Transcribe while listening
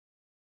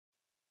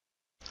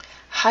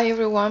Hi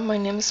everyone, my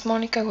name is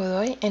Monica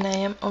Godoy and I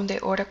am on the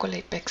Oracle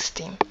Apex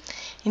team.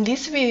 In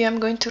this video I'm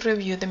going to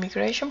review the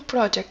migration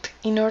project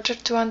in order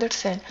to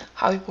understand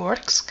how it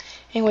works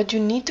and what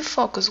you need to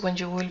focus when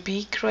you will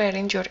be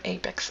creating your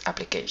Apex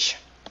application.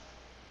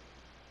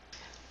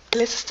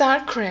 Let's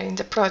start creating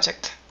the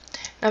project.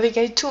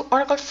 Navigate to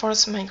Oracle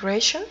Forms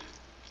Migration,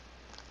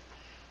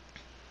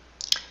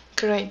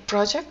 create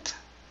project,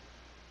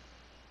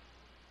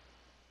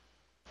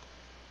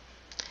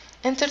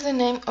 enter the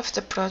name of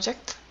the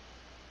project,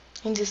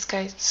 in this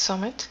case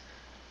Summit.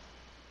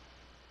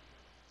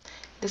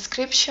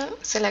 Description,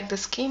 select the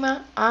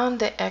schema and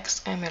the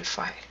XML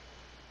file.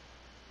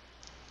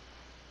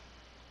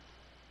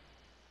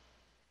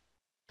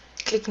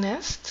 Click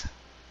Next.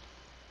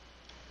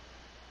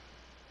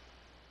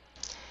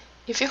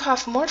 If you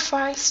have more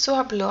files to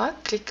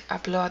upload, click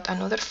Upload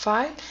another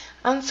file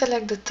and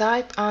select the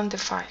type and the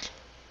file.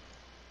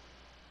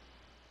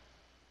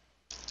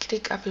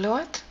 Click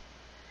Upload.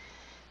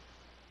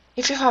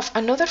 If you have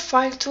another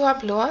file to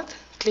upload,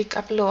 click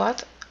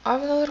Upload,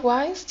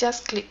 otherwise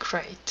just click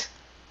Create.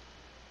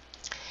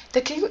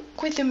 The key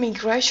with the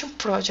migration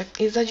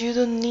project is that you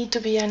don't need to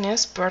be an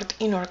expert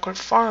in Oracle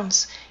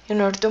Forms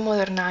in order to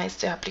modernize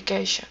the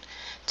application.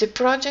 The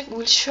project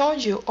will show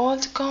you all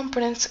the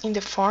components in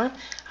the form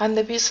and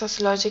the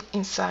business logic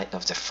inside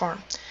of the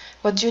form.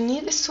 What you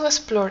need is to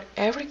explore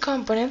every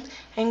component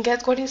and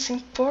get what is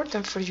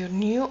important for your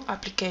new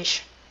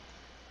application.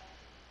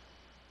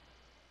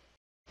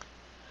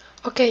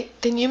 Okay,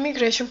 the new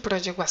migration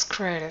project was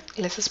created.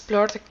 Let's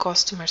explore the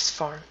customer's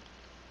form.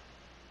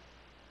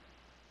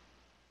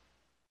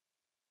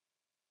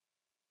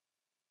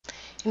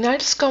 In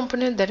Iris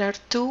component, there are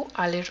two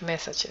alert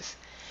messages.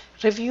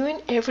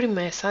 Reviewing every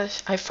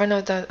message, I find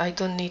out that I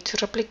don't need to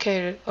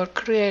replicate it or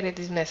create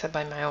this message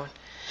by my own.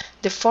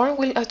 The form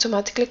will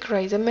automatically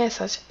create the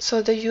message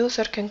so the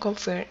user can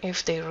confirm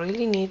if they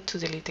really need to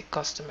delete the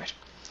customer.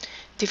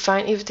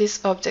 Define if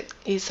this object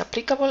is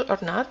applicable or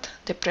not,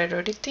 the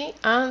priority,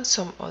 and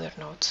some other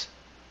notes.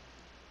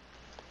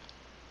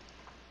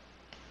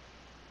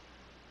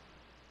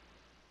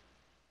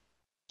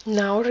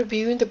 Now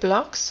reviewing the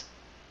blocks.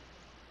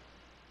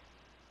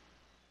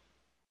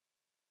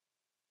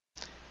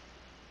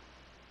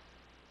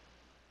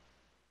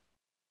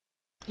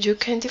 You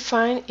can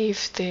define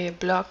if the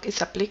block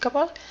is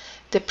applicable,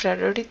 the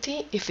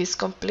priority, if it's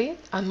complete,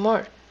 and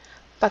more.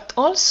 But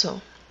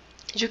also,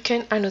 you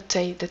can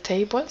annotate the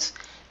tables,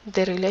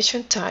 the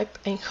relation type,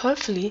 and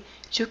hopefully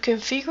you can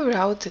figure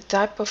out the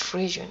type of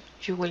region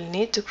you will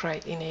need to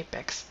create in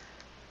Apex.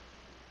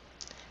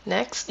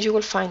 Next, you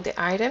will find the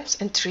items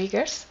and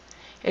triggers.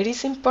 It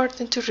is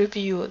important to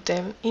review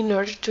them in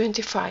order to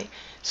identify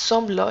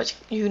some logic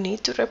you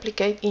need to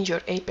replicate in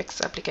your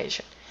Apex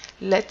application.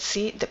 Let's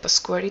see the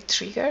post-query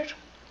trigger.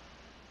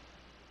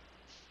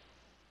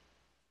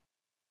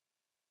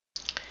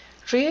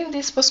 Reading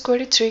this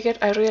post-query trigger,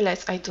 I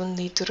realize I don't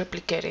need to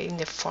replicate it in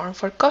the form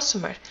for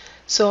customer,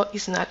 so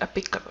it's not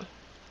applicable.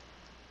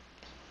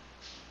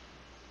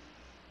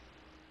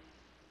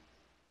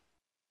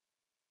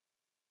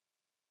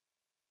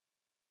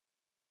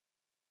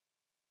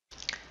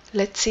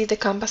 Let's see the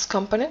canvas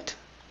component.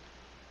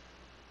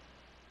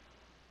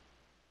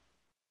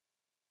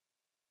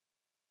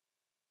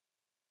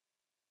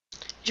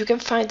 You can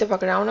find the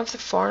background of the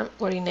form,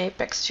 where in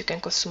Apex you can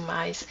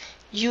customize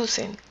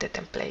using the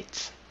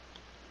templates.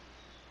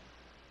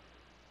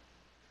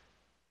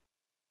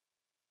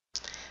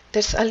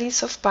 There's a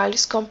list of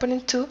values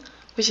component too,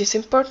 which is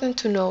important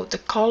to know the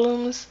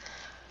columns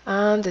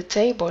and the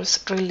tables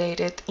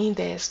related in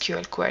the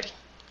SQL query.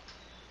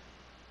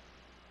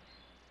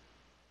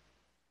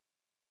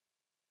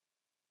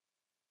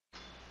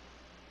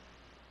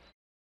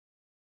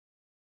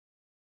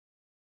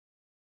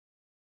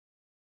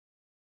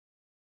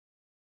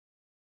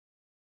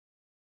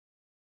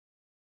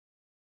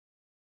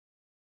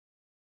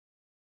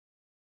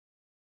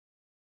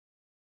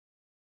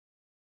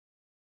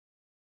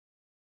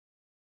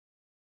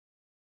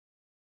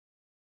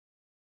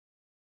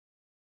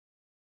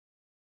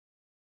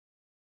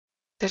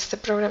 There's the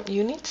program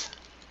units,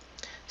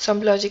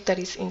 some logic that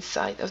is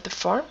inside of the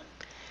form.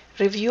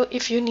 Review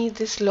if you need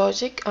this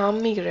logic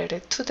and migrate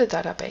it to the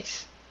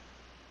database.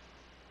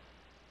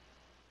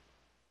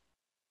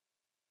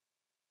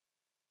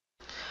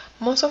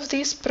 Most of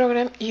these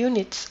program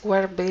units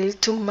were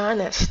built to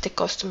manage the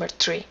customer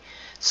tree,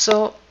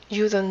 so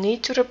you don't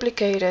need to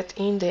replicate it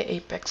in the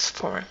Apex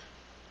form.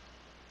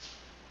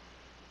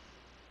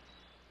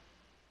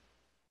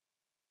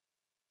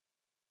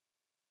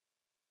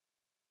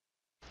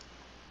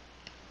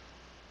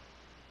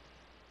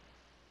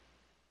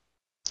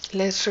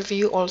 Let's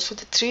review also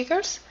the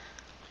triggers.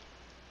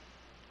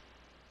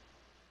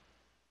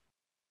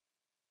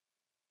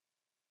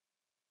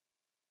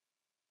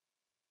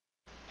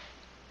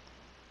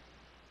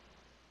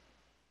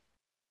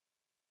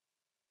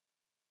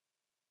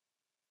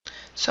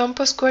 Some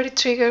post-query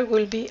trigger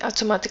will be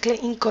automatically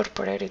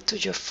incorporated to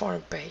your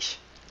form page.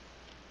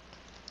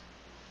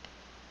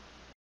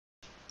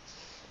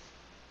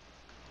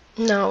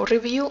 Now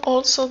review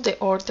also the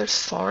orders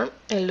form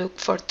and look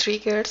for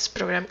triggers,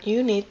 program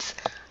units,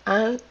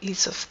 and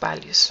list of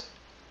values.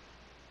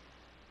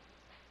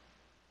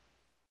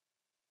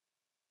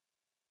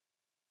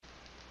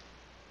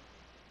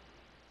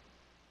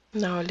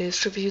 Now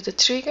let's review the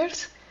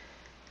triggers.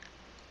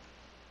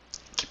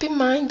 Keep in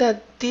mind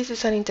that this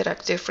is an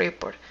interactive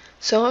report,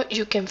 so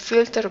you can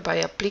filter by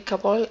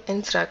applicable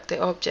and track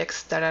the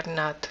objects that are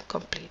not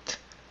complete.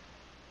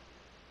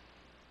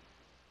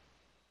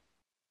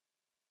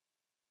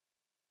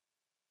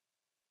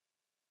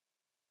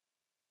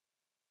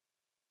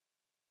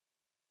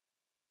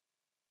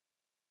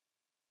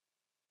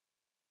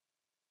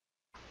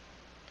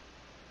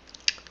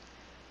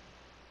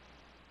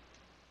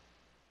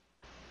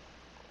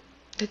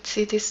 Let's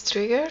see this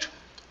trigger.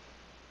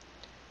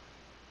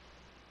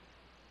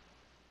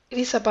 It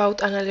is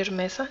about an alert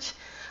message.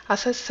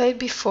 As I said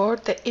before,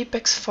 the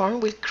Apex form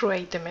will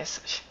create the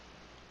message.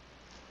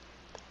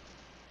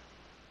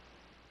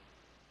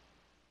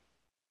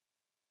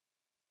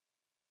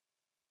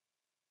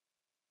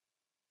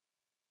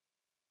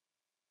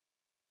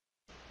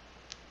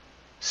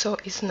 So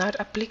it's not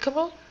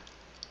applicable.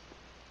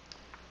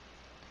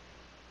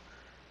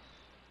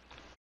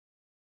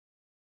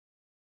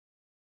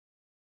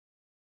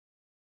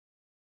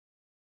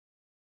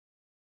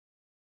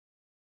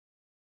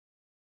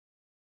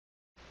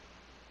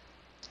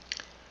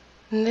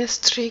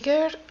 Next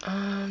trigger,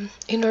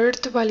 in order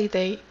to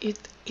validate it,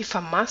 if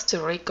a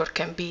master record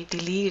can be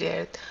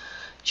deleted,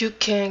 you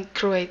can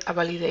create a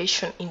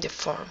validation in the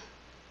form.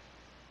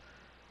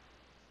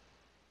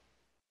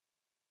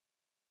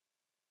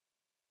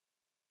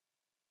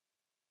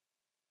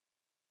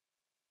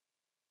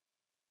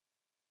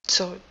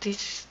 So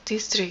this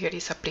trigger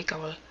is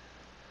applicable.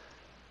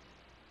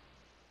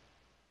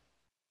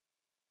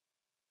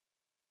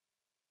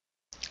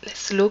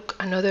 Let's look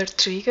another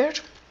trigger.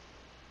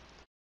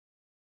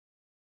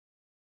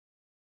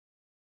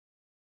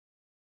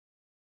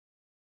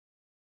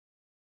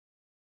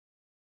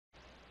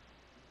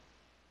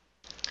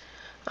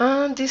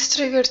 And this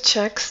trigger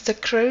checks the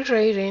credit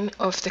rating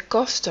of the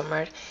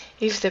customer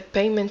if the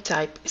payment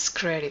type is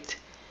credit.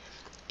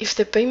 If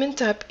the payment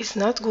type is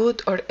not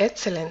good or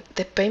excellent,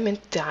 the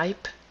payment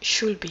type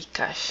should be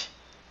cash.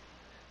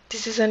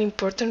 This is an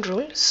important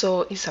rule,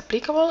 so it's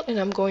applicable, and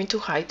I'm going to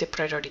hide the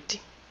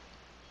priority.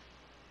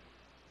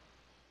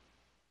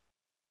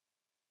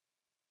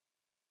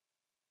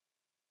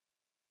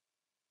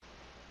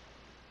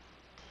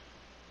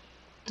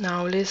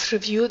 Now let's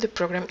review the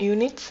program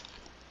units.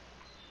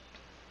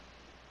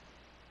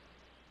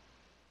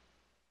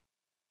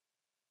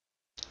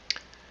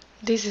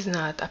 This is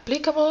not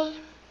applicable.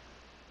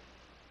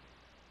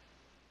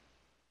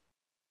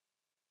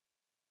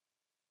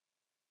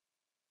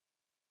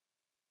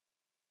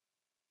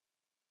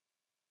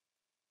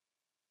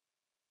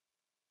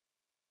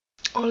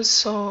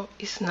 Also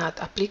is not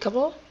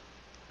applicable.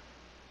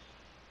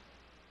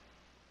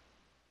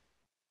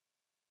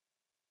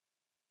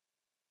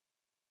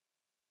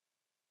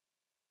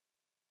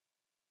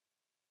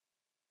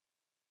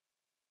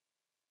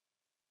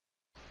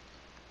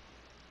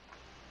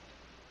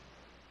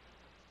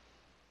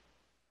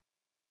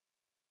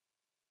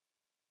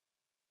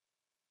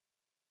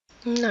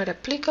 Not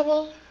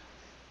applicable.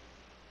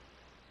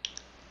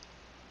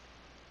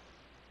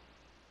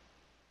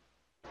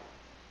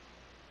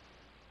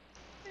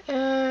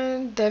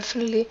 And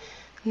definitely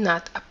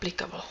not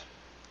applicable.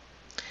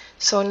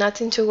 So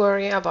nothing to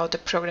worry about the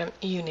program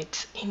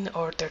units in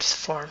orders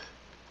form.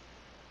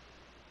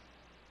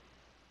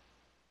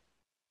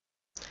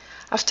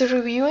 After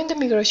reviewing the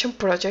migration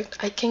project,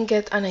 I can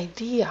get an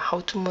idea how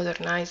to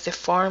modernize the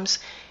forms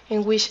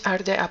and which are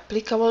the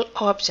applicable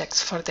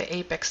objects for the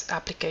Apex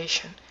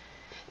application.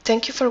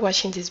 Thank you for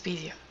watching this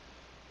video.